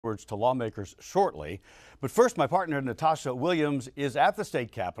Words to lawmakers shortly. But first, my partner Natasha Williams is at the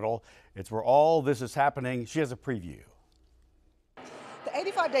state capitol. It's where all this is happening. She has a preview. The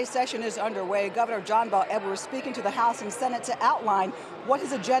 85-day session is underway. Governor John Bel Edwards speaking to the House and Senate to outline what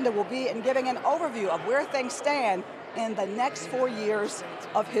his agenda will be and giving an overview of where things stand in the next 4 years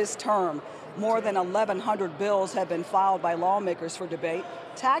of his term. More than 1,100 bills have been filed by lawmakers for debate.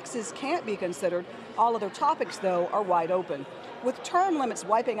 Taxes can't be considered. All other topics, though, are wide open. With term limits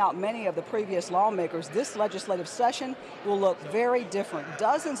wiping out many of the previous lawmakers, this legislative session will look very different.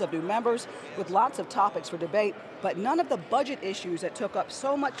 Dozens of new members with lots of topics for debate, but none of the budget issues that took up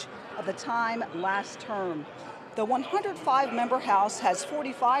so much of the time last term. The 105-member House has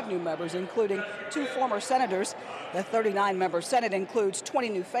 45 new members, including 2 former senators. The 39-member Senate includes 20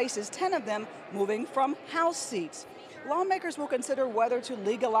 new faces, 10 of them moving from House seats. Lawmakers will consider whether to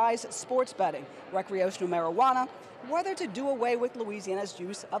legalize sports betting, recreational marijuana, whether to do away with Louisiana's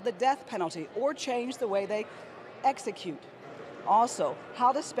use of the death penalty or change the way they execute. Also,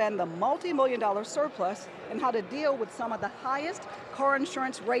 how to spend the multi-million-dollar surplus and how to deal with some of the highest car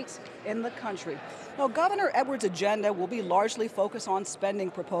insurance rates in the country. Now, Governor Edwards' agenda will be largely focused on spending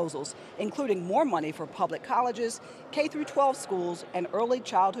proposals, including more money for public colleges, K-12 schools, and early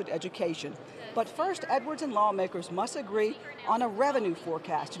childhood education. But first, Edwards and lawmakers must agree on a revenue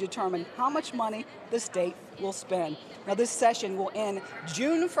forecast to determine how much money the state will spend. Now, this session will end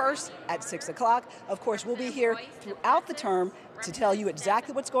June 1st at 6 o'clock. Of course, we'll be here throughout the term to tell you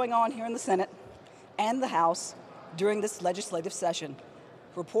exactly what's going on here in the Senate and the House during this legislative session.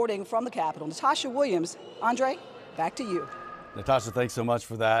 Reporting from the Capitol, Natasha Williams. Andre, back to you. Natasha, thanks so much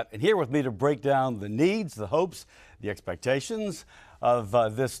for that. And here with me to break down the needs, the hopes, the expectations of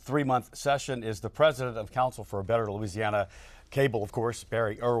this 3-month session is the president of Council for a Better Louisiana Cable, of course,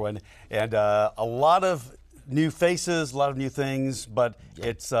 Barry Erwin. And a lot of new faces, a lot of new things, but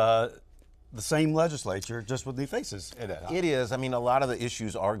it's the same legislature, just with new faces in it. Huh? It is. I mean, a lot of the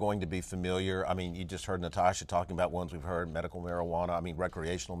issues are going to be familiar. I mean, you just heard Natasha talking about ones we've heard, medical marijuana, I mean,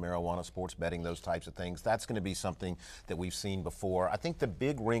 recreational marijuana, sports betting, those types of things. That's going to be something that we've seen before. I think the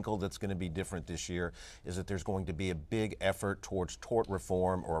big wrinkle that's going to be different this year is that there's going to be a big effort towards tort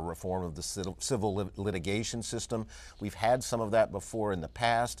reform or reform of the civil litigation system. We've had some of that before in the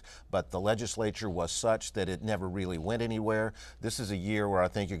past, but the legislature was such that it never really went anywhere. This is a year where I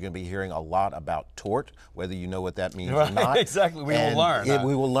think you're going to be hearing a lot about tort, whether you know what that means or not. Exactly, we will learn.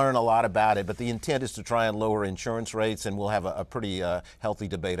 We will learn a lot about it, but the intent is to try and lower insurance rates, and we'll have a pretty healthy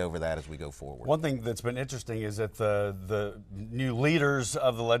debate over that as we go forward. One thing that's been interesting is that the new leaders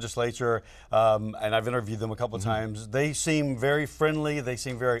of the legislature, and I've interviewed them a couple of times, they seem very friendly, they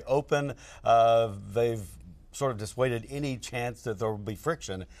seem very open. They've sort of dissuaded any chance that there will be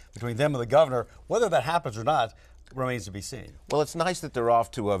friction between them and the governor. Whether that happens or not remains to be seen. Well, it's nice that they're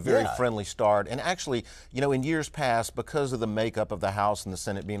off to a very friendly start. And actually, you know, in years past, because of the makeup of the House and the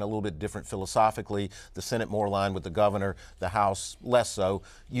Senate being a little bit different philosophically, the Senate more aligned with the governor, the House less so,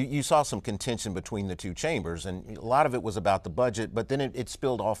 you saw some contention between the two chambers. And a lot of it was about the budget, but then it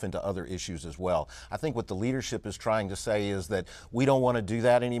spilled off into other issues as well. I think what the leadership is trying to say is that we don't want to do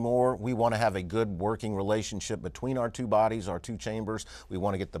that anymore. We want to have a good working relationship between our two bodies, our two chambers. We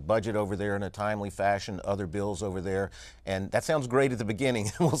want to get the budget over there in a timely fashion, other bills over there, and that sounds great at the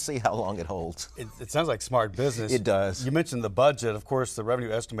beginning. We'll see how long it holds. It sounds like smart business. It does. You mentioned the budget. Of course, the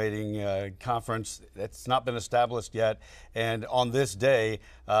revenue estimating conference, it's not been established yet, and on this day,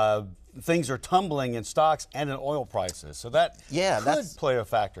 things are tumbling in stocks and in oil prices. So that could play a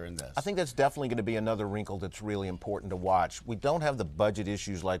factor in this. I think that's definitely going to be another wrinkle that's really important to watch. We don't have the budget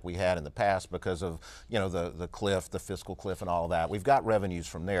issues like we had in the past because of, you know, the cliff, the fiscal cliff and all that. We've got revenues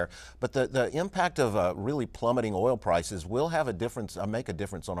from there. But the impact of really plummeting oil prices will have a difference, make a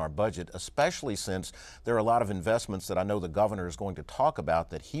difference on our budget, especially since there are a lot of investments that I know the governor is going to talk about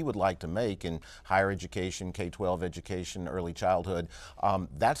that he would like to make in higher education, K-12 education, early childhood.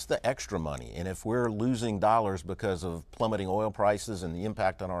 That's the extra money. And if we're losing dollars because of plummeting oil prices and the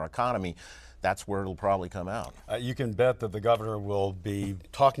impact on our economy, that's where it'll probably come out. You can bet that the governor will be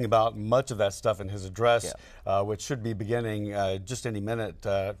talking about much of that stuff in his address, which should be beginning just any minute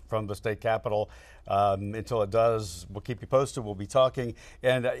from the state capitol. Until it does, we'll keep you posted. We'll be talking.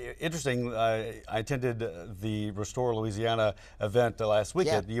 And interesting, I attended the Restore Louisiana event last week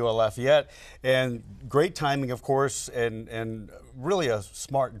at UL Lafayette, and great timing, of course, and really a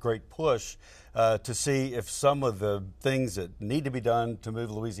smart, great push to see if some of the things that need to be done to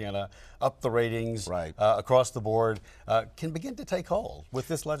move Louisiana up the ratings across the board can begin to take hold with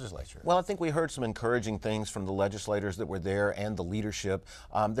this legislature? Well, I think we heard some encouraging things from the legislators that were there and the leadership.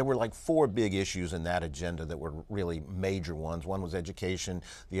 There were like 4 big issues in that agenda that were really major ones. One was education,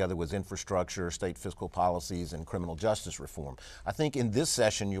 the other was infrastructure, state fiscal policies, and criminal justice reform. I think in this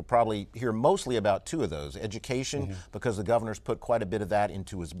session you'll probably hear mostly about 2 of those. Education, because the governor's put quite a bit of that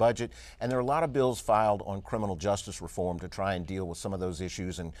into his budget, and there are a lot of bills filed on criminal justice reform to try and deal with some of those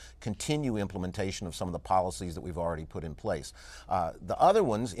issues and continue implementation of some of the policies that we've already put in place. The other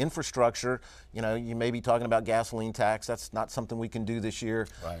ones, infrastructure, you know, you may be talking about gasoline tax. That's not something we can do this year.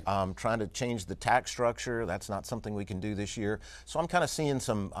 Trying to change the tax structure, that's not something we can do this year. So I'm kind of seeing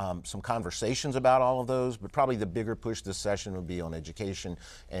some conversations about all of those, but probably the bigger push this session will be on education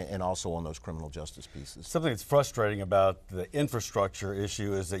and also on those criminal justice pieces. Something that's frustrating about the infrastructure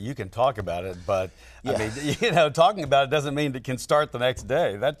issue is that you can talk about it, but I mean, you know, talking about it doesn't mean it can start the next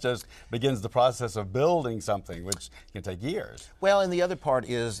day. That just begins the process of building something, which can take years. Well, and the other part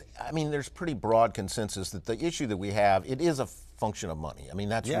is, I mean, there's pretty broad consensus that the issue that we have, it is a function of money. I mean,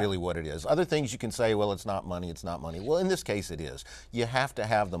 that's really what it is. Other things you can say, well, it's not money, it's not money. Well, in this case, it is. You have to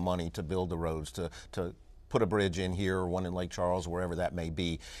have the money to build the roads, to put a bridge in here or one in Lake Charles, wherever that may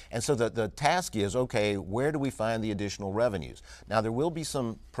be. And so the task is, okay, where do we find the additional revenues? Now, there will be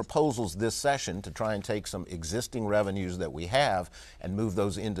some proposals this session to try and take some existing revenues that we have and move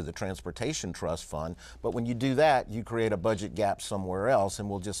those into the Transportation Trust Fund. But when you do that, you create a budget gap somewhere else, and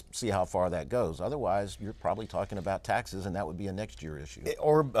we'll just see how far that goes. Otherwise, you're probably talking about taxes, and that would be a next year issue.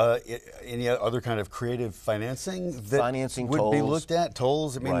 Or any other kind of creative financing that would tolls. Be looked at?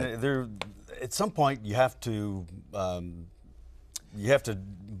 Tolls? I mean, at some point you have to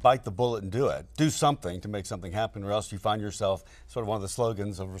bite the bullet and do it. Do something to make something happen, or else you find yourself sort of one of the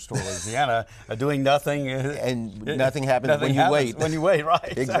slogans of Restore Louisiana, doing nothing. And nothing happens when you wait. When you wait,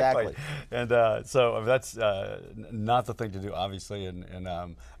 right. Exactly. And so that's not the thing to do, obviously.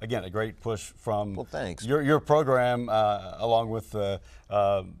 And again, a great push from your program, along with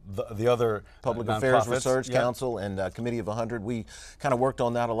the other Public Affairs Research Council and Committee of 100. We kind of worked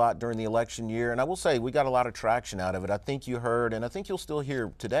on that a lot during the election year, and I will say we got a lot of traction out of it. I think you heard, and I think you'll still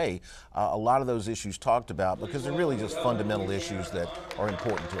hear today, a lot of those issues talked about, because they're really just fundamental issues that are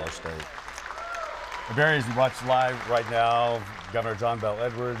important to our state. Barry, as you watch live right now, Governor John Bel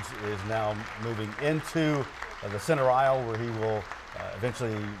Edwards is now moving into the center aisle, where he will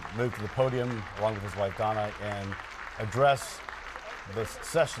eventually move to the podium along with his wife Donna and address this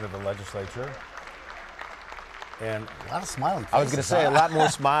session of the legislature. And a lot of smiling faces. I was going to say, a lot more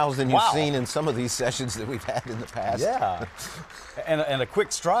smiles than you've seen in some of these sessions that we've had in the past. Yeah. and a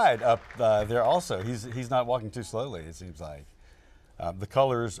quick stride up there also. He's not walking too slowly, it seems like. The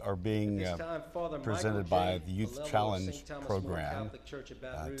colors are being presented by the Youth Challenge program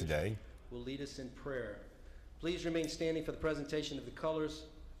today. Will lead us in prayer. Please remain standing for the presentation of the colors,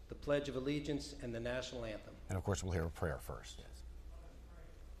 the Pledge of Allegiance, and the National Anthem. And of course, we'll hear a prayer first.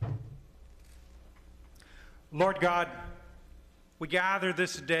 Lord God, we gather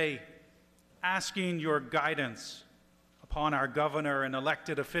this day asking your guidance upon our governor and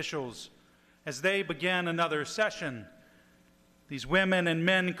elected officials as they begin another session. These women and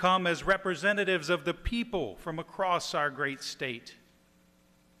men come as representatives of the people from across our great state.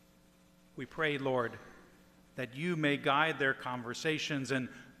 We pray, Lord, that you may guide their conversations and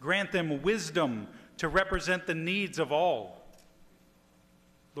grant them wisdom to represent the needs of all.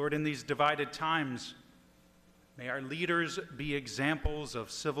 Lord, in these divided times, may our leaders be examples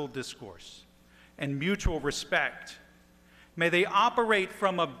of civil discourse and mutual respect. May they operate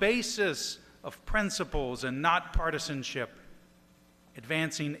from a basis of principles and not partisanship,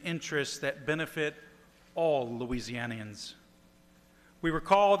 advancing interests that benefit all Louisianians. We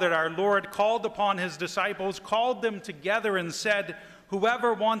recall that our Lord called upon his disciples, called them together and said,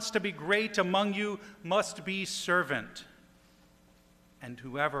 "Whoever wants to be great among you must be servant, and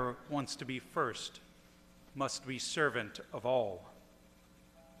whoever wants to be first must be servant of all."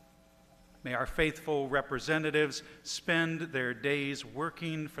 May our faithful representatives spend their days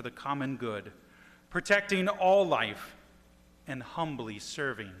working for the common good, protecting all life, and humbly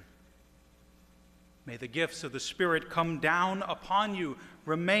serving. May the gifts of the Spirit come down upon you,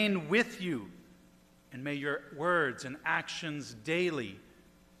 remain with you, and may your words and actions daily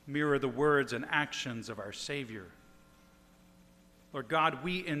mirror the words and actions of our Savior. Lord God,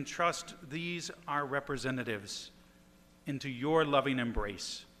 we entrust these, our representatives, into your loving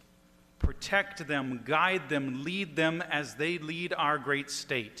embrace. Protect them, guide them, lead them as they lead our great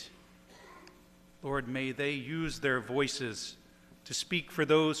state. Lord, may they use their voices to speak for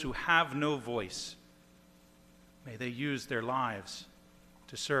those who have no voice. May they use their lives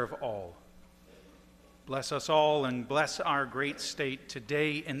to serve all. Bless us all and bless our great state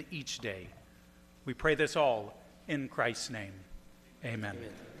today and each day. We pray this all in Christ's name. Amen. Amen.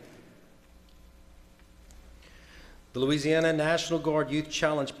 The Louisiana National Guard Youth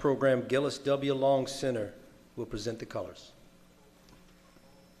Challenge Program Gillis W. Long Center will present the colors.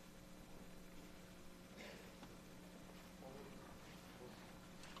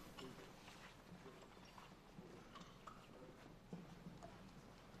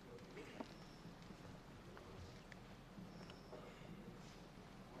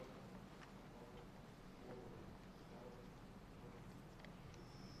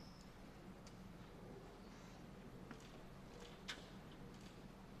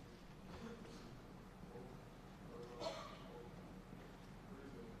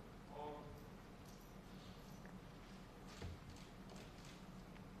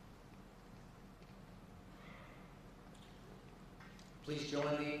 Please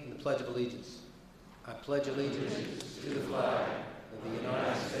join me in the Pledge of Allegiance. I pledge allegiance to the flag of the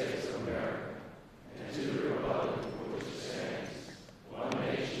United States of America and to the republic for which it stands, one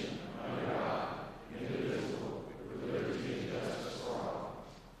nation, under God, indivisible, with liberty and justice for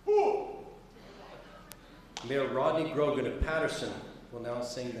all. Mayor Rodney Grogan of Patterson will now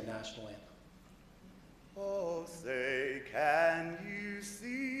sing the national anthem. Oh, say, can you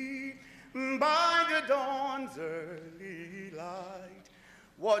see by the dawn's early light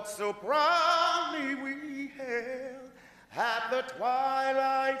what so proudly we hailed at the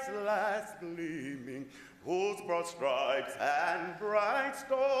twilight's last gleaming, whose broad stripes and bright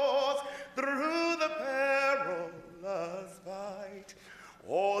stars through the perilous fight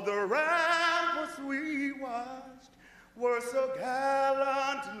o'er the ramparts we watched were so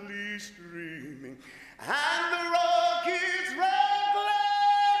gallantly streaming, and the rockets' red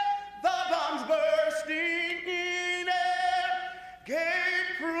glare, the bombs bursting in air, gave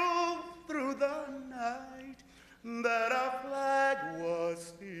proof through the night that our flag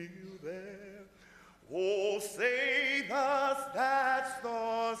was still there. Oh, say thus that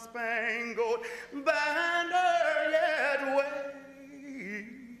star-spangled banner yet wave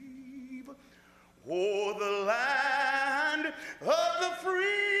o'er the land of the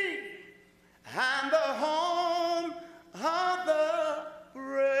free and the home of the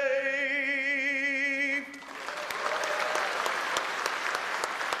brave.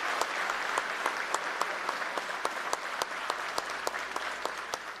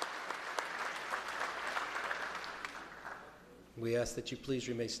 We ask that you please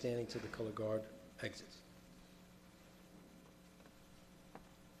remain standing till the color guard exits.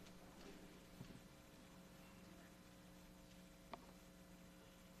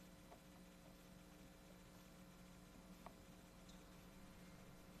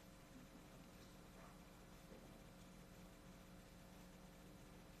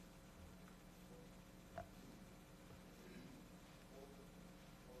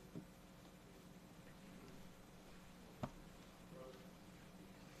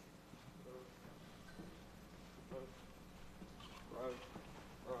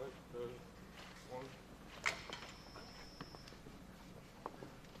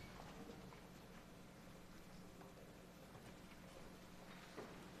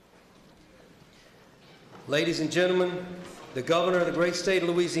 Ladies and gentlemen, the Governor of the great state of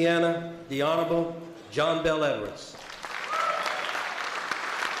Louisiana, the Honorable John Bel Edwards.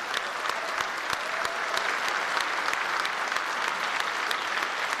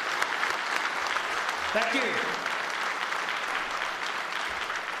 Thank you.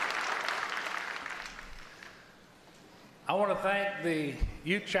 I want to thank the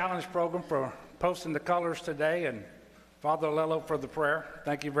Youth Challenge Program for posting the colors today, and Father Lello for the prayer.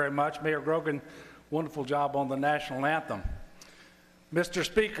 Thank you very much. Mayor Grogan, wonderful job on the national anthem. Mr.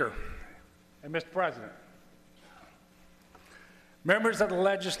 Speaker and Mr. President, members of the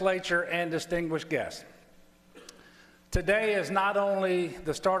legislature and distinguished guests, today is not only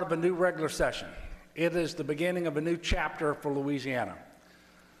the start of a new regular session, it is the beginning of a new chapter for Louisiana.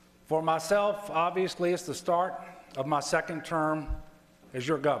 For myself, obviously, it's the start of my second term as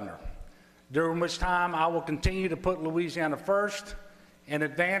your governor, during which time I will continue to put Louisiana first and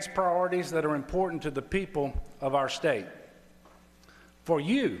advance priorities that are important to the people of our state. For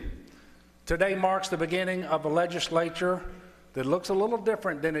you, today marks the beginning of a legislature that looks a little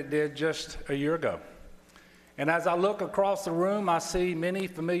different than it did just a year ago. And as I look across the room, I see many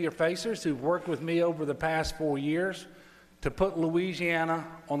familiar faces who've worked with me over the past 4 years to put Louisiana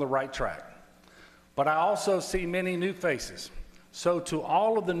on the right track. But I also see many new faces. So to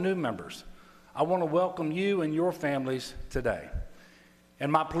all of the new members, I want to welcome you and your families today.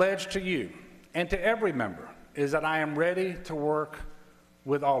 And my pledge to you and to every member is that I am ready to work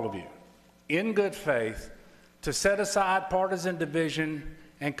with all of you in good faith to set aside partisan division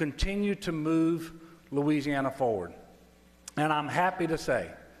and continue to move Louisiana forward. And I'm happy to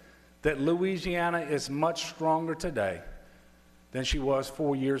say that Louisiana is much stronger today than she was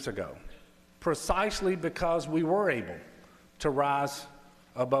 4 years ago, precisely because we were able to rise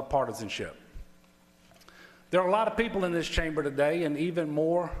above partisanship. There are a lot of people in this chamber today and even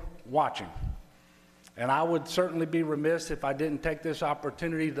more watching. And I would certainly be remiss if I didn't take this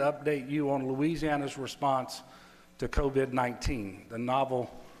opportunity to update you on Louisiana's response to COVID-19, the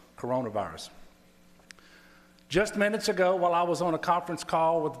novel coronavirus. Just minutes ago, while I was on a conference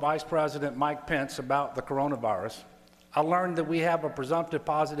call with Vice President Mike Pence about the coronavirus, I learned that we have a presumptive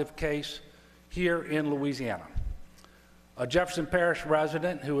positive case here in Louisiana, a Jefferson Parish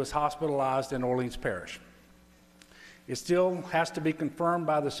resident who is hospitalized in Orleans Parish. It still has to be confirmed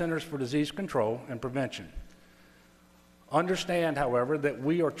by the Centers for Disease Control and Prevention. Understand, however, that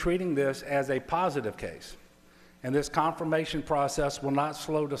we are treating this as a positive case, and this confirmation process will not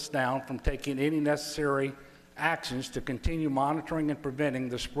slow us down from taking any necessary actions to continue monitoring and preventing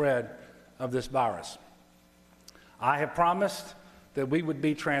the spread of this virus. I have promised that we would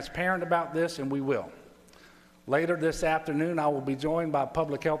be transparent about this, and we will. Later this afternoon, I will be joined by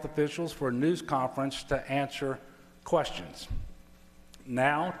public health officials for a news conference to answer questions.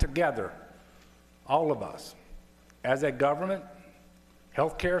 Now, together, all of us, as a government,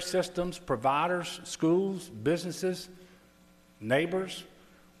 healthcare systems, providers, schools, businesses, neighbors,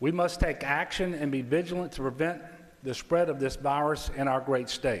 we must take action and be vigilant to prevent the spread of this virus in our great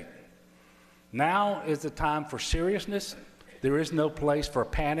state. Now is the time for seriousness. There is no place for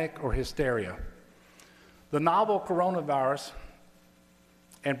panic or hysteria. The novel coronavirus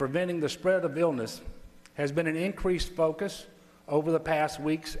and preventing the spread of illness has been an increased focus over the past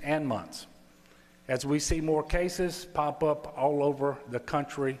weeks and months as we see more cases pop up all over the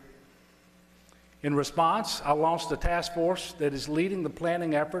country. In response, I launched a task force that is leading the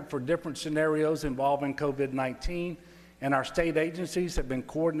planning effort for different scenarios involving COVID-19, and our state agencies have been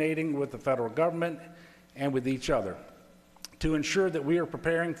coordinating with the federal government and with each other to ensure that we are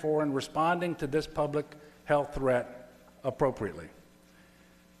preparing for and responding to this public health threat appropriately.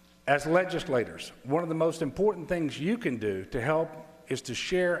 As legislators, one of the most important things you can do to help is to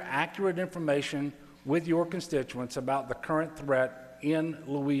share accurate information with your constituents about the current threat in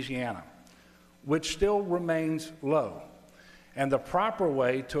Louisiana, which still remains low, and the proper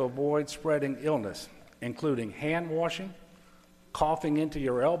way to avoid spreading illness, including hand washing, coughing into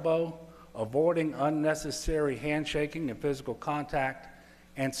your elbow, avoiding unnecessary handshaking and physical contact,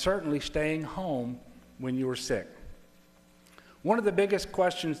 and certainly staying home when you are sick. One of the biggest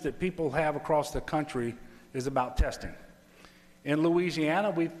questions that people have across the country is about testing. In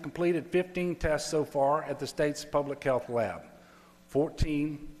Louisiana, we've completed 15 tests so far at the state's public health lab.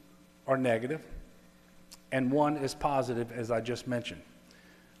 14 are negative, and 1 is positive, as I just mentioned.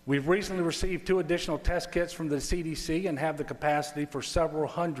 We've recently received 2 additional test kits from the CDC and have the capacity for several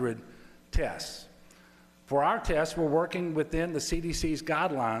hundred tests. For our tests, we're working within the CDC's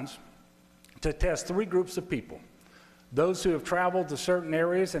guidelines to test 3 groups of people: those who have traveled to certain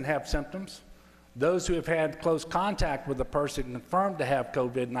areas and have symptoms, those who have had close contact with a person confirmed to have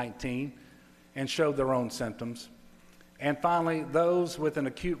COVID-19 and show their own symptoms, and finally, those with an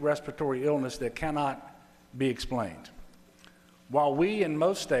acute respiratory illness that cannot be explained. While we in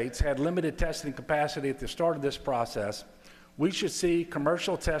most states had limited testing capacity at the start of this process, we should see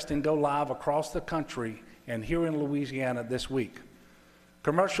commercial testing go live across the country and here in Louisiana this week.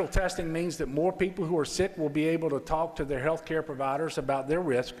 Commercial testing means that more people who are sick will be able to talk to their healthcare providers about their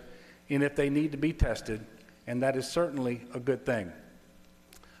risk and if they need to be tested, and that is certainly a good thing.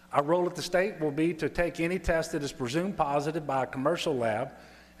 Our role at the state will be to take any test that is presumed positive by a commercial lab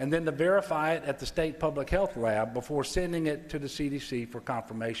and then to verify it at the state public health lab before sending it to the CDC for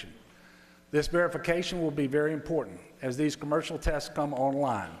confirmation. This verification will be very important as these commercial tests come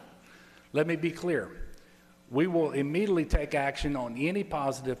online. Let me be clear. We will immediately take action on any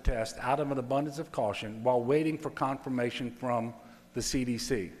positive test out of an abundance of caution while waiting for confirmation from the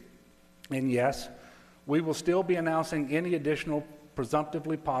CDC. And yes, we will still be announcing any additional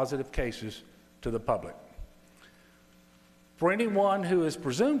presumptively positive cases to the public. For anyone who is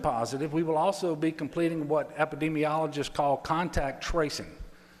presumed positive, we will also be completing what epidemiologists call contact tracing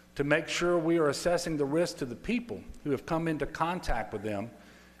to make sure we are assessing the risk to the people who have come into contact with them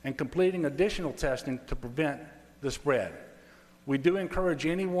and completing additional testing to prevent the spread. We do encourage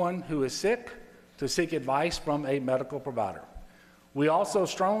anyone who is sick to seek advice from a medical provider. We also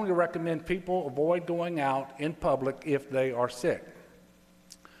strongly recommend people avoid going out in public if they are sick.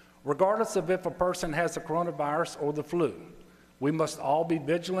 Regardless of if a person has the coronavirus or the flu, we must all be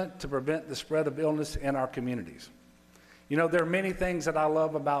vigilant to prevent the spread of illness in our communities. You know, there are many things that I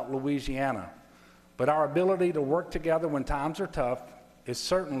love about Louisiana, but our ability to work together when times are tough is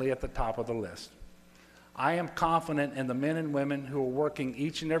certainly at the top of the list. I am confident in the men and women who are working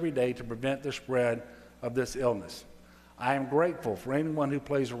each and every day to prevent the spread of this illness. I am grateful for anyone who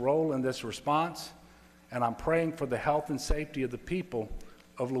plays a role in this response, and I'm praying for the health and safety of the people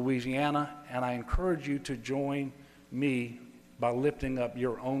of Louisiana, and I encourage you to join me by lifting up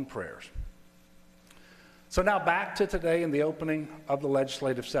your own prayers. So now back to today and the opening of the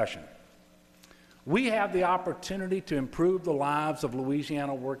legislative session. We have the opportunity to improve the lives of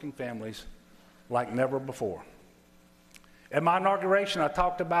Louisiana working families like never before. At my inauguration, I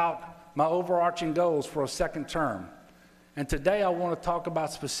talked about my overarching goals for a second term. And today I want to talk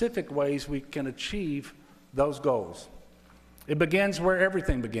about specific ways we can achieve those goals. It begins where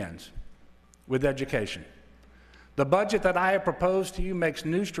everything begins, with education. The budget that I have proposed to you makes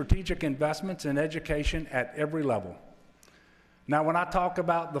new strategic investments in education at every level. Now, when I talk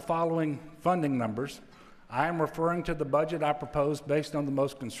about the following funding numbers, I am referring to the budget I proposed based on the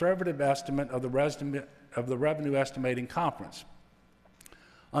most conservative estimate of the Revenue Estimating Conference.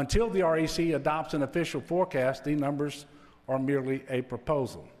 Until the REC adopts an official forecast, these numbers are merely a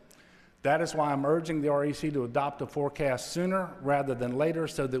proposal. That is why I'm urging the REC to adopt a forecast sooner rather than later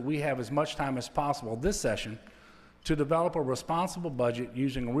so that we have as much time as possible this session to develop a responsible budget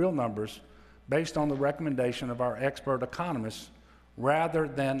using real numbers based on the recommendation of our expert economists rather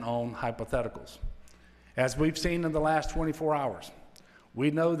than on hypotheticals. As we've seen in the last 24 hours,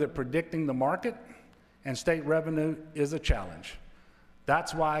 we know that predicting the market and state revenue is a challenge.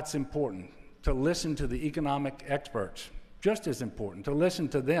 That's why it's important to listen to the economic experts, just as important to listen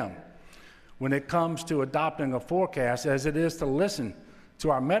to them when it comes to adopting a forecast as it is to listen to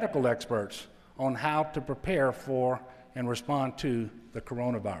our medical experts on how to prepare for and respond to the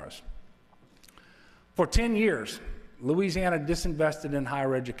coronavirus. For 10 years, Louisiana disinvested in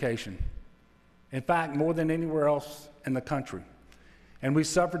higher education. In fact, more than anywhere else in the country. And we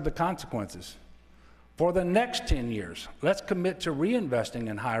suffered the consequences. For the next 10 years, let's commit to reinvesting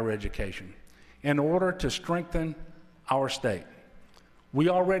in higher education in order to strengthen our state. We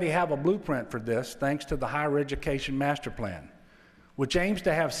already have a blueprint for this thanks to the Higher Education Master Plan, which aims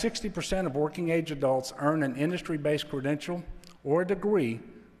to have 60% of working age adults earn an industry-based credential or a degree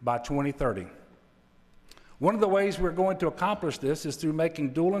by 2030. One of the ways we're going to accomplish this is through making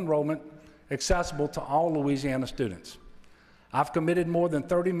dual enrollment accessible to all Louisiana students. I've committed more than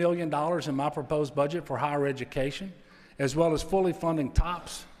 $30 million in my proposed budget for higher education, as well as fully funding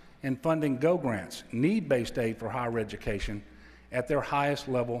TOPS and funding GO grants, need-based aid for higher education, at their highest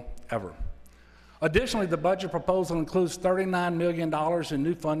level ever. Additionally, the budget proposal includes $39 million in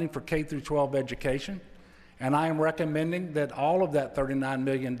new funding for K-12 education, and I am recommending that all of that $39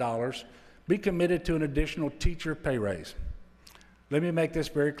 million be committed to an additional teacher pay raise. Let me make this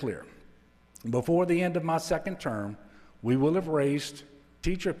very clear. Before the end of my second term, we will have raised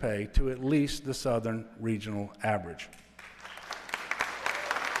teacher pay to at least the Southern regional average.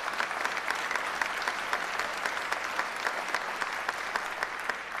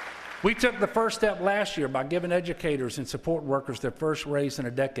 We took the first step last year by giving educators and support workers their first raise in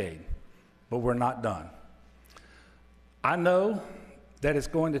a decade, but we're not done. I know that it's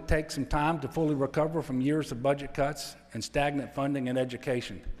going to take some time to fully recover from years of budget cuts and stagnant funding in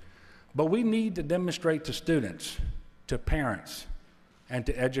education, but we need to demonstrate to students, to parents, and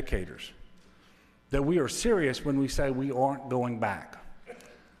to educators that we are serious when we say we aren't going back.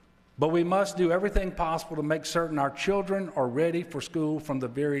 But we must do everything possible to make certain our children are ready for school from the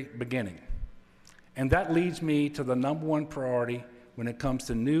very beginning. And that leads me to the number one priority when it comes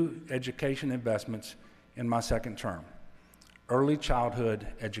to new education investments in my second term: early childhood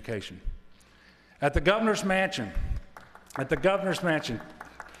education. At the Governor's Mansion, I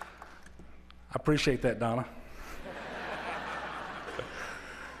appreciate that, Donna.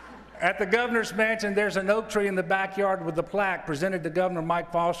 At the Governor's Mansion, there's an oak tree in the backyard with a plaque presented to Governor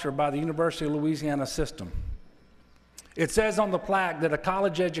Mike Foster by the University of Louisiana system. It says on the plaque that a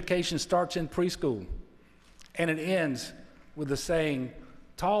college education starts in preschool, and it ends with the saying,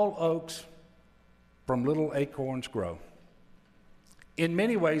 "Tall oaks from little acorns grow." In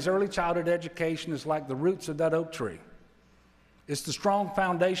many ways, early childhood education is like the roots of that oak tree. It's the strong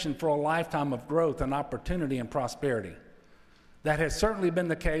foundation for a lifetime of growth and opportunity and prosperity. That has certainly been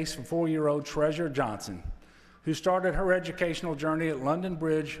the case for 4-year-old Treasure Johnson, who started her educational journey at London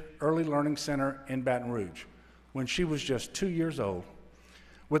Bridge Early Learning Center in Baton Rouge when she was just 2 years old.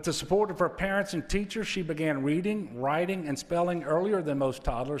 With the support of her parents and teachers, she began reading, writing, and spelling earlier than most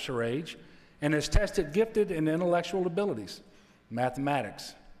toddlers her age, and is tested gifted in intellectual abilities,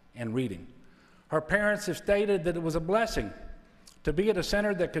 mathematics, and reading. Her parents have stated that it was a blessing to be at a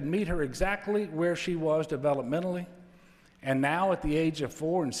center that could meet her exactly where she was developmentally, and now at the age of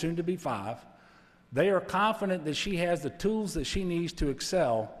 4 and soon to be 5, they are confident that she has the tools that she needs to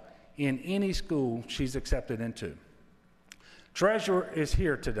excel in any school she's accepted into. Treasurer is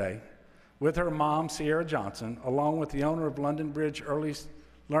here today with her mom, Sierra Johnson, along with the owner of London Bridge Early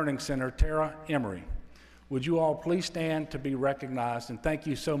Learning Center, Tara Emery. Would you all please stand to be recognized, and thank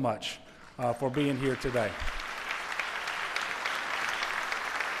you so much for being here today.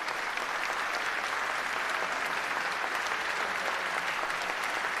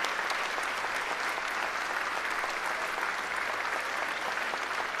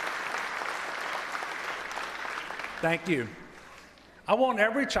 Thank you. I want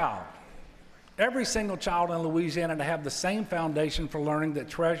every child, every single child in Louisiana to have the same foundation for learning that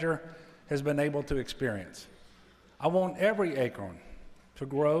Treasure has been able to experience. I want every acorn to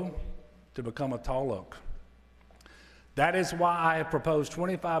grow to become a tall oak. That is why I have proposed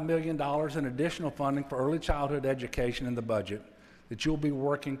 $25 million in additional funding for early childhood education in the budget that you'll be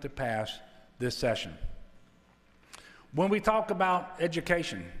working to pass this session. When we talk about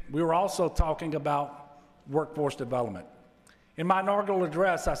education, we were also talking about workforce development. In my inaugural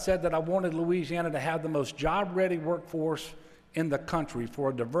address, I said that I wanted Louisiana to have the most job-ready workforce in the country for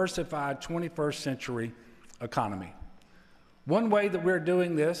a diversified 21st century economy. One way that we're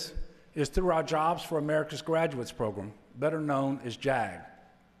doing this is through our Jobs for America's Graduates program, better known as JAG.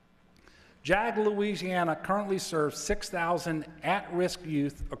 JAG Louisiana currently serves 6,000 at-risk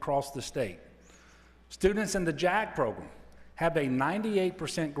youth across the state. Students in the JAG program have a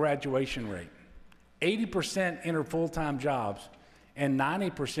 98% graduation rate. 80% enter full-time jobs, and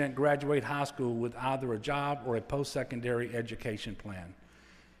 90% graduate high school with either a job or a post-secondary education plan.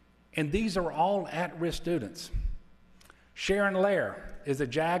 And these are all at-risk students. Sharon Lair is a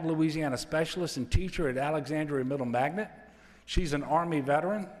JAG Louisiana specialist and teacher at Alexandria Middle Magnet. She's an Army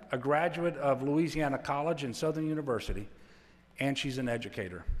veteran, a graduate of Louisiana College and Southern University, and she's an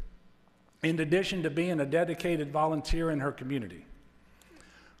educator, in addition to being a dedicated volunteer in her community.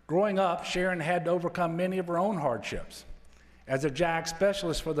 Growing up, Sharon had to overcome many of her own hardships. As a JAG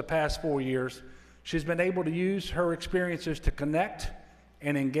specialist for the past 4 years, she's been able to use her experiences to connect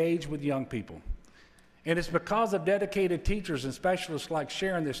and engage with young people. And it's because of dedicated teachers and specialists like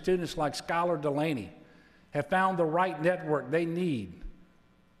Sharon that students like Skylar Delaney have found the right network they need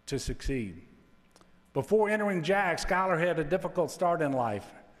to succeed. Before entering JAG, Skylar had a difficult start in life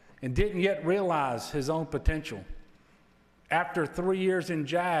and didn't yet realize his own potential. After 3 years in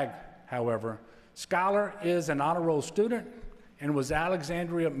JAG, however, Skylar is an honor roll student and was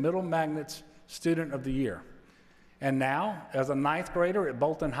Alexandria Middle Magnet's Student of the Year. And now, as a 9th grader at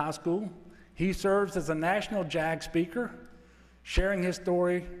Bolton High School, he serves as a national JAG speaker, sharing his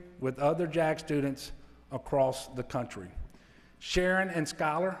story with other JAG students across the country. Sharon and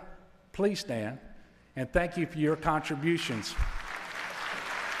Skylar, please stand, and thank you for your contributions.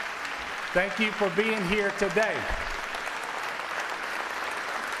 Thank you for being here today.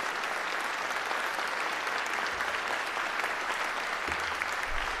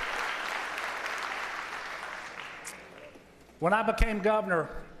 When I became governor,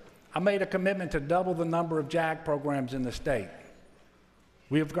 I made a commitment to double the number of JAG programs in the state.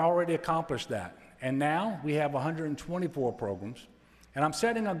 We have already accomplished that, and now we have 124 programs, and I'm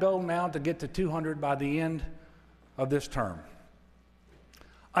setting a goal now to get to 200 by the end of this term.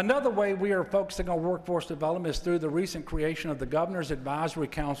 Another way we are focusing on workforce development is through the recent creation of the Governor's Advisory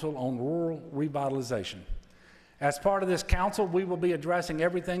Council on Rural Revitalization. As part of this council, we will be addressing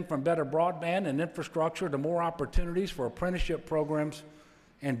everything from better broadband and infrastructure to more opportunities for apprenticeship programs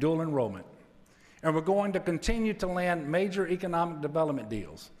and dual enrollment. And we're going to continue to land major economic development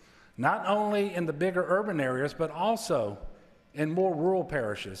deals, not only in the bigger urban areas, but also in more rural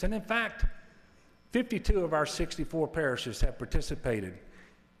parishes. And in fact, 52 of our 64 parishes have participated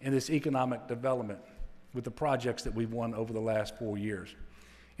in this economic development with the projects that we've won over the last 4 years.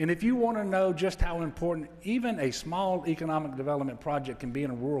 And if you want to know just how important even a small economic development project can be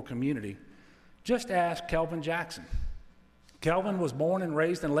in a rural community, just ask Kelvin Jackson. Kelvin was born and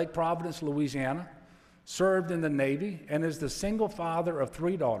raised in Lake Providence, Louisiana, served in the Navy, and is the single father of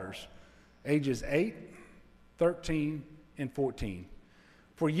 3 daughters, ages 8, 13, and 14.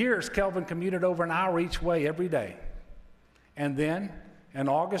 For years, Kelvin commuted over an hour each way every day. And then, in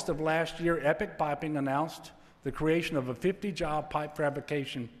August of last year, Epic Piping announced the creation of a 50-job pipe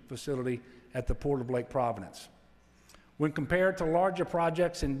fabrication facility at the Port of Lake Providence. When compared to larger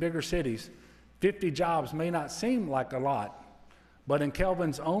projects in bigger cities, 50 jobs may not seem like a lot, but in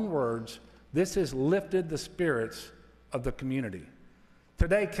Kelvin's own words, this has lifted the spirits of the community.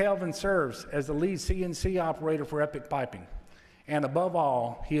 Today, Kelvin serves as the lead CNC operator for Epic Piping, and above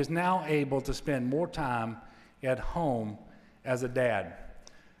all, he is now able to spend more time at home as a dad.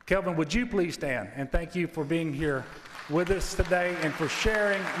 Kelvin, would you please stand, and thank you for being here with us today and for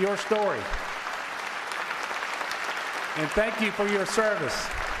sharing your story. And thank you for your service.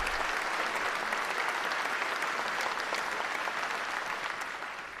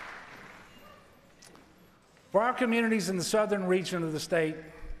 For our communities in the southern region of the state,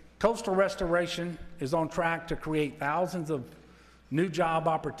 coastal restoration is on track to create thousands of new job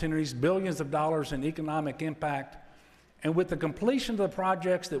opportunities, billions of dollars in economic impact, and with the completion of the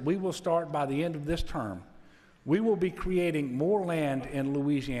projects that we will start by the end of this term, we will be creating more land in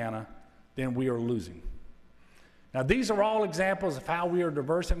Louisiana than we are losing. Now, these are all examples of how we are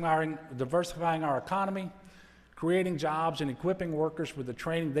diversifying our economy, creating jobs, and equipping workers with the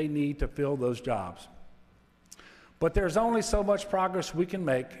training they need to fill those jobs. But there's only so much progress we can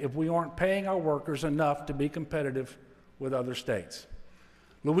make if we aren't paying our workers enough to be competitive with other states.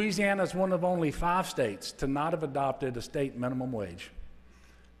 Louisiana is one of only 5 states to not have adopted a state minimum wage.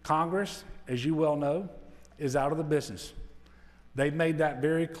 Congress, as you well know, is out of the business. They've made that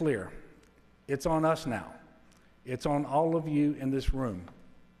very clear. It's on us now. It's on all of you in this room.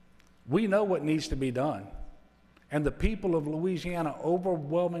 We know what needs to be done, and the people of Louisiana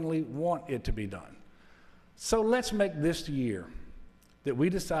overwhelmingly want it to be done. So let's make this the year that we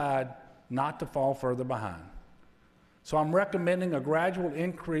decide not to fall further behind. So I'm recommending a gradual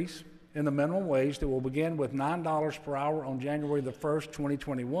increase in the minimum wage that will begin with $9 per hour on January the 1st,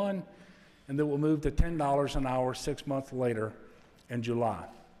 2021, and that will move to $10 an hour 6 months later in July.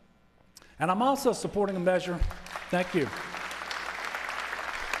 And I'm also supporting a measure, thank you.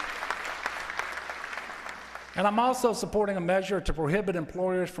 And I'm also supporting a measure to prohibit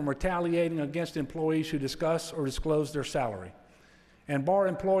employers from retaliating against employees who discuss or disclose their salary, and bar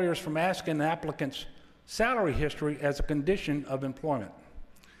employers from asking an applicant's salary history as a condition of employment.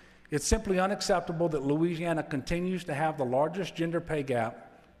 It's simply unacceptable that Louisiana continues to have the largest gender pay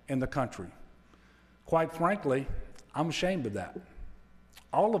gap in the country. Quite frankly, I'm ashamed of that.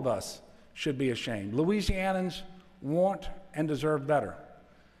 All of us should be ashamed. Louisianans want and deserve better.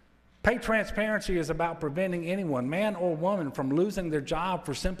 Pay transparency is about preventing anyone, man or woman, from losing their job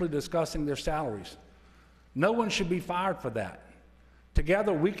for simply discussing their salaries. No one should be fired for that.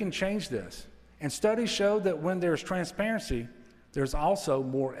 Together, we can change this. And studies show that when there's transparency, there's also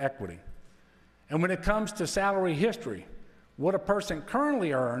more equity. And when it comes to salary history, what a person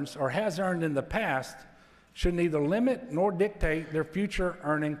currently earns or has earned in the past should neither limit nor dictate their future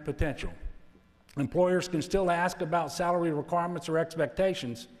earning potential. Employers can still ask about salary requirements or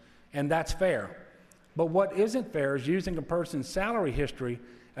expectations, and that's fair. But what isn't fair is using a person's salary history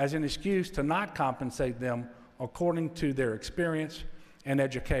as an excuse to not compensate them according to their experience and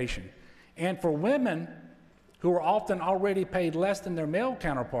education. And for women who are often already paid less than their male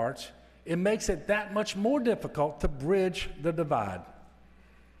counterparts, it makes it that much more difficult to bridge the divide.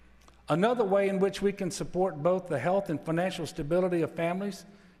 Another way in which we can support both the health and financial stability of families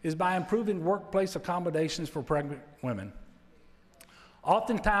is by improving workplace accommodations for pregnant women.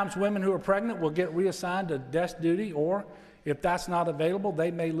 Oftentimes, women who are pregnant will get reassigned to desk duty, or if that's not available, they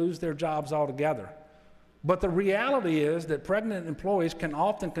may lose their jobs altogether. But the reality is that pregnant employees can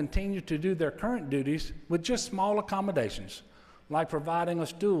often continue to do their current duties with just small accommodations, like providing a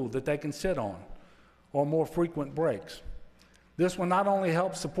stool that they can sit on, or more frequent breaks. This will not only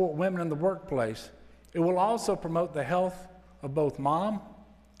help support women in the workplace, it will also promote the health of both mom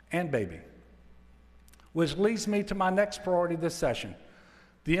and baby. Which leads me to my next priority this session,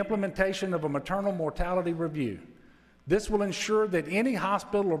 the implementation of a maternal mortality review. This will ensure that any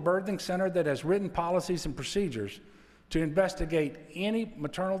hospital or birthing center that has written policies and procedures to investigate any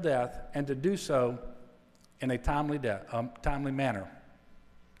maternal death and to do so in a timely manner.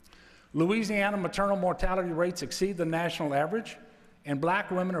 Louisiana maternal mortality rates exceed the national average, and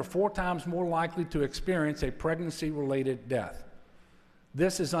Black women are 4 times more likely to experience a pregnancy-related death.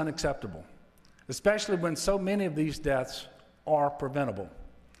 This is unacceptable, especially when so many of these deaths are preventable.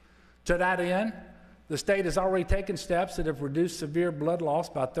 To that end, the state has already taken steps that have reduced severe blood loss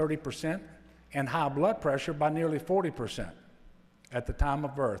by 30% and high blood pressure by nearly 40% at the time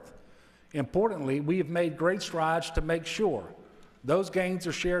of birth. Importantly, we have made great strides to make sure those gains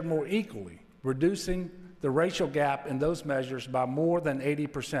are shared more equally, reducing the racial gap in those measures by more than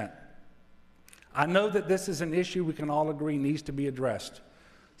 80%. I know that this is an issue we can all agree needs to be addressed,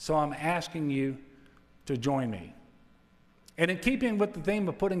 so I'm asking you to join me. And in keeping with the theme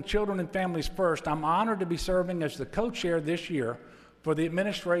of putting children and families first, I'm honored to be serving as the co-chair this year for the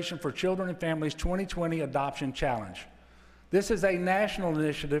Administration for Children and Families 2020 Adoption Challenge. This is a national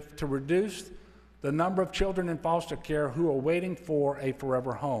initiative to reduce the number of children in foster care who are waiting for a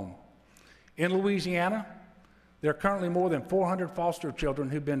forever home. In Louisiana, there are currently more than 400 foster children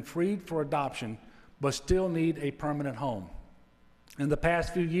who've been freed for adoption but still need a permanent home. In the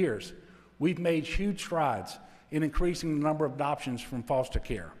past few years, we've made huge strides in increasing the number of adoptions from foster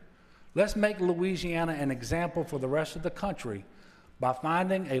care. Let's make Louisiana an example for the rest of the country by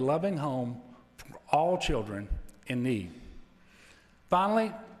finding a loving home for all children in need.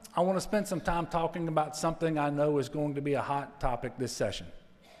 Finally, I want to spend some time talking about something I know is going to be a hot topic this session: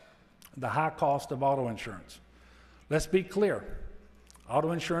 the high cost of auto insurance. Let's be clear,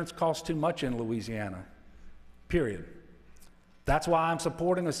 auto insurance costs too much in Louisiana, period. That's why I'm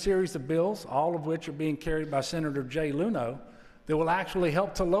supporting a series of bills, all of which are being carried by Senator Jay Luno, that will actually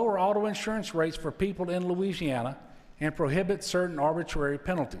help to lower auto insurance rates for people in Louisiana and prohibit certain arbitrary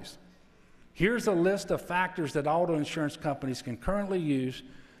penalties. Here's a list of factors that auto insurance companies can currently use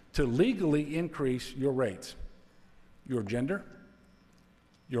to legally increase your rates: your gender,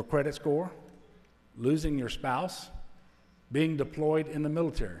 your credit score, losing your spouse, being deployed in the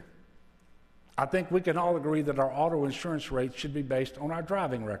military. I think we can all agree that our auto insurance rates should be based on our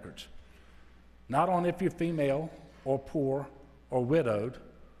driving records, not on if you're female or poor or widowed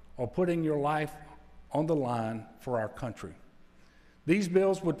or putting your life on the line for our country. These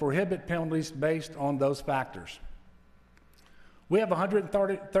bills would prohibit penalties based on those factors. We have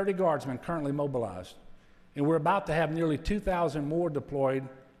 130 guardsmen currently mobilized, and we're about to have nearly 2,000 more deployed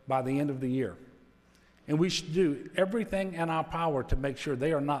by the end of the year. And we should do everything in our power to make sure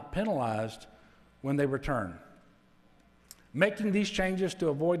they are not penalized when they return. Making these changes to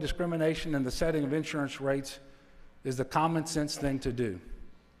avoid discrimination in the setting of insurance rates is the common sense thing to do.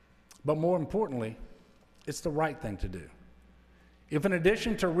 But more importantly, it's the right thing to do. If in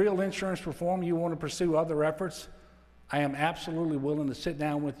addition to real insurance reform, you want to pursue other efforts, I am absolutely willing to sit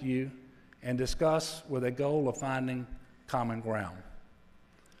down with you and discuss with a goal of finding common ground.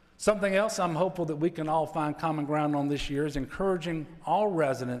 Something else I'm hopeful that we can all find common ground on this year is encouraging all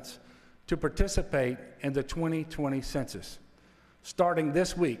residents to participate in the 2020 census. Starting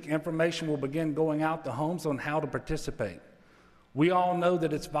this week, information will begin going out to homes on how to participate. We all know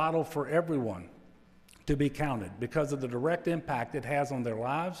that it's vital for everyone to be counted because of the direct impact it has on their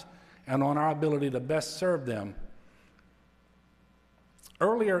lives and on our ability to best serve them.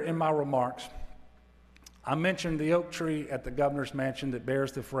 Earlier in my remarks, I mentioned the oak tree at the governor's mansion that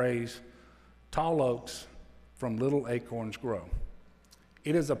bears the phrase, "Tall oaks from little acorns grow."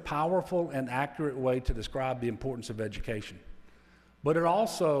 It is a powerful and accurate way to describe the importance of education. But it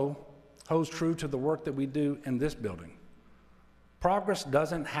also holds true to the work that we do in this building. Progress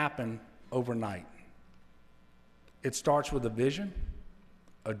doesn't happen overnight. It starts with a vision,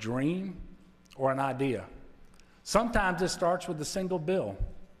 a dream, or an idea. Sometimes it starts with a single bill.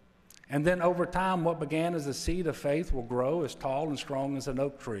 And then over time, what began as a seed of faith will grow as tall and strong as an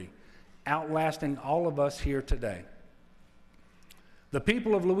oak tree, outlasting all of us here today. The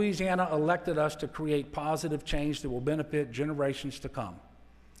people of Louisiana elected us to create positive change that will benefit generations to come.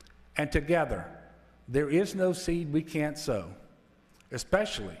 And together, there is no seed we can't sow,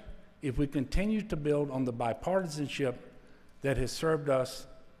 especially if we continue to build on the bipartisanship that has served us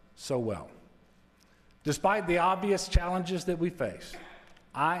so well. Despite the obvious challenges that we face,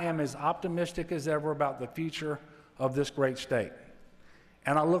 I am as optimistic as ever about the future of this great state.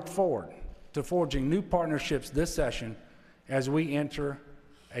 And I look forward to forging new partnerships this session as we enter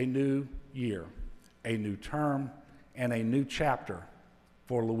a new year, a new term, and a new chapter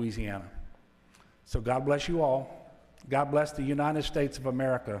for Louisiana. So God bless you all. God bless the United States of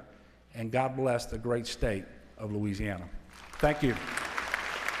America, and God bless the great state of Louisiana. Thank you.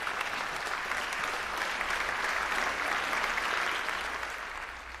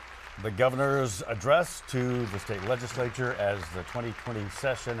 The governor's address to the state legislature as the 2020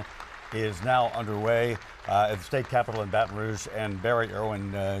 session is now underway at the state capitol in Baton Rouge. And Barry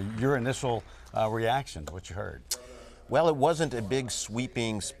Erwin, your initial reaction to what you heard? Well, it wasn't a big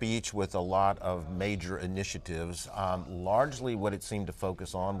sweeping speech with a lot of major initiatives. Largely what it seemed to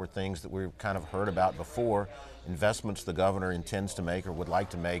focus on were things that we've kind of heard about before, investments the governor intends to make or would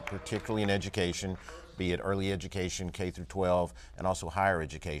like to make, particularly in education, be it early education, K through 12, and also higher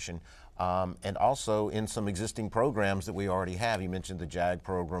education. And also in some existing programs that we already have. He mentioned the JAG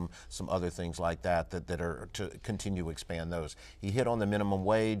program, some other things like that are to continue to expand those. He hit on the minimum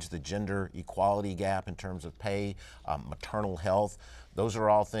wage, the gender equality gap in terms of pay, maternal health, those are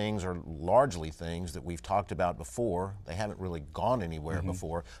all things, or largely things, that we've talked about before. They haven't really gone anywhere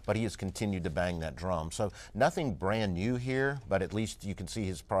before, but he has continued to bang that drum. So nothing brand new here, but at least you can see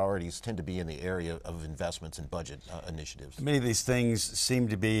his priorities tend to be in the area of investments and budget initiatives. Many of these things seem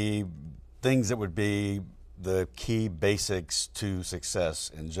to be things that would be the key basics to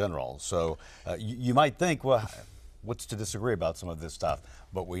success in general. So you might think, well, what's to disagree about some of this stuff?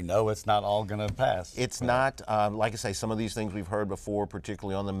 But we know it's not all going to pass. It's not, like I say, some of these things we've heard before,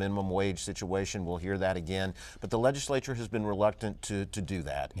 particularly on the minimum wage situation. We'll hear that again. But the legislature has been reluctant to do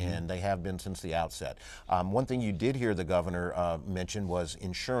that, and they have been since the outset. One thing you did hear the governor mention was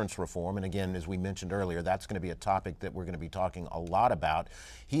insurance reform. And again, as we mentioned earlier, that's going to be a topic that we're going to be talking a lot about.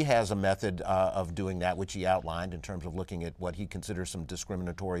 He has a method of doing that, which he outlined in terms of looking at what he considers some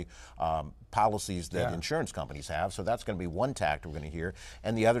discriminatory policies that insurance companies have. So that's going to be one tact we're going to hear.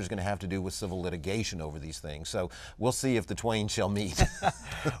 And the other is going to have to do with civil litigation over these things. So we'll see if the twain shall meet.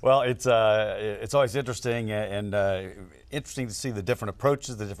 Well, it's always interesting and interesting to see the different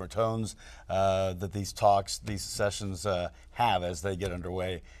approaches, the different tones that these talks, these sessions have as they get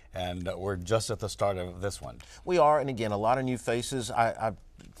underway. And we're just at the start of this one. We are, and again, a lot of new faces. I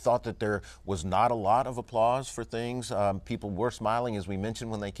thought that there was not a lot of applause for things. People were smiling, as we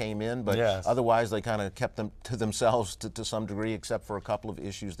mentioned, when they came in, but otherwise they kind of kept them to themselves to some degree, except for a couple of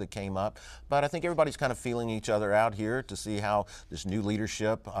issues that came up. But I think everybody's kind of feeling each other out here to see how this new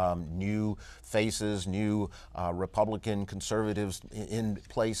leadership, new faces, new Republican conservatives in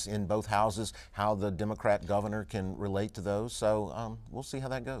place in both houses, how the Democrat governor can relate to those. So we'll see how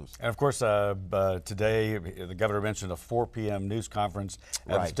that goes. And of course, today the governor mentioned a 4 p.m. news conference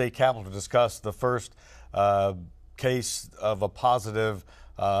at the state capitol to discuss the first case of a positive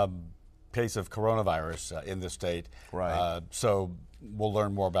case of coronavirus in the state. So we'll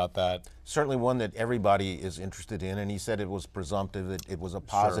learn more about that. Certainly one that everybody is interested in, and he said it was presumptive, that it was a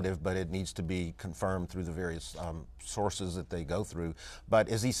positive, but it needs to be confirmed through the various sources that they go through. But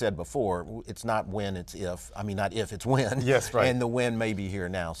as he said before, it's not when, it's if. I mean, not if, it's when. Yes, right. And the when may be here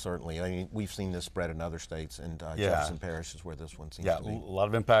now, certainly. I mean, we've seen this spread in other states, and Jefferson Parish is where this one seems to be. A lot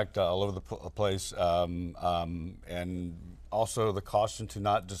of impact all over the place, and also the caution to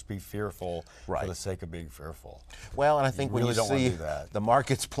not just be fearful for the sake of being fearful. Well, and I think when you see the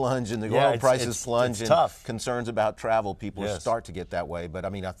markets plunge and the oil prices plunge and tough. Concerns about travel, people start to get that way. But I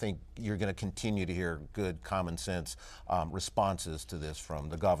mean, I think you're going to continue to hear good common sense responses to this from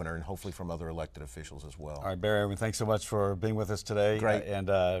the governor and hopefully from other elected officials as well. All right, Barry Erwin, thanks so much for being with us today. Great. And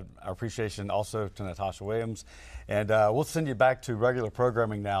our appreciation also to Natasha Williams. And we'll send you back to regular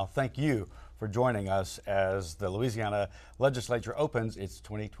programming now. Thank you for joining us as the Louisiana Legislature opens its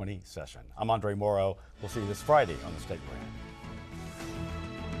 2020 session. I'm André Moreau. We'll see you this Friday on the State Brand.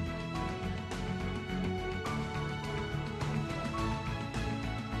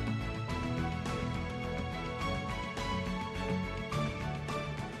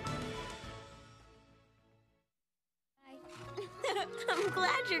 I'm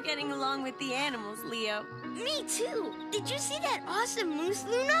glad you're getting along with the animals, Leo. Me too. Did you see that awesome moose,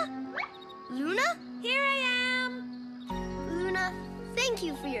 Luna? Luna? Here I am. Luna, thank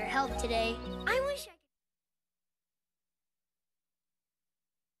you for your help today. I wish I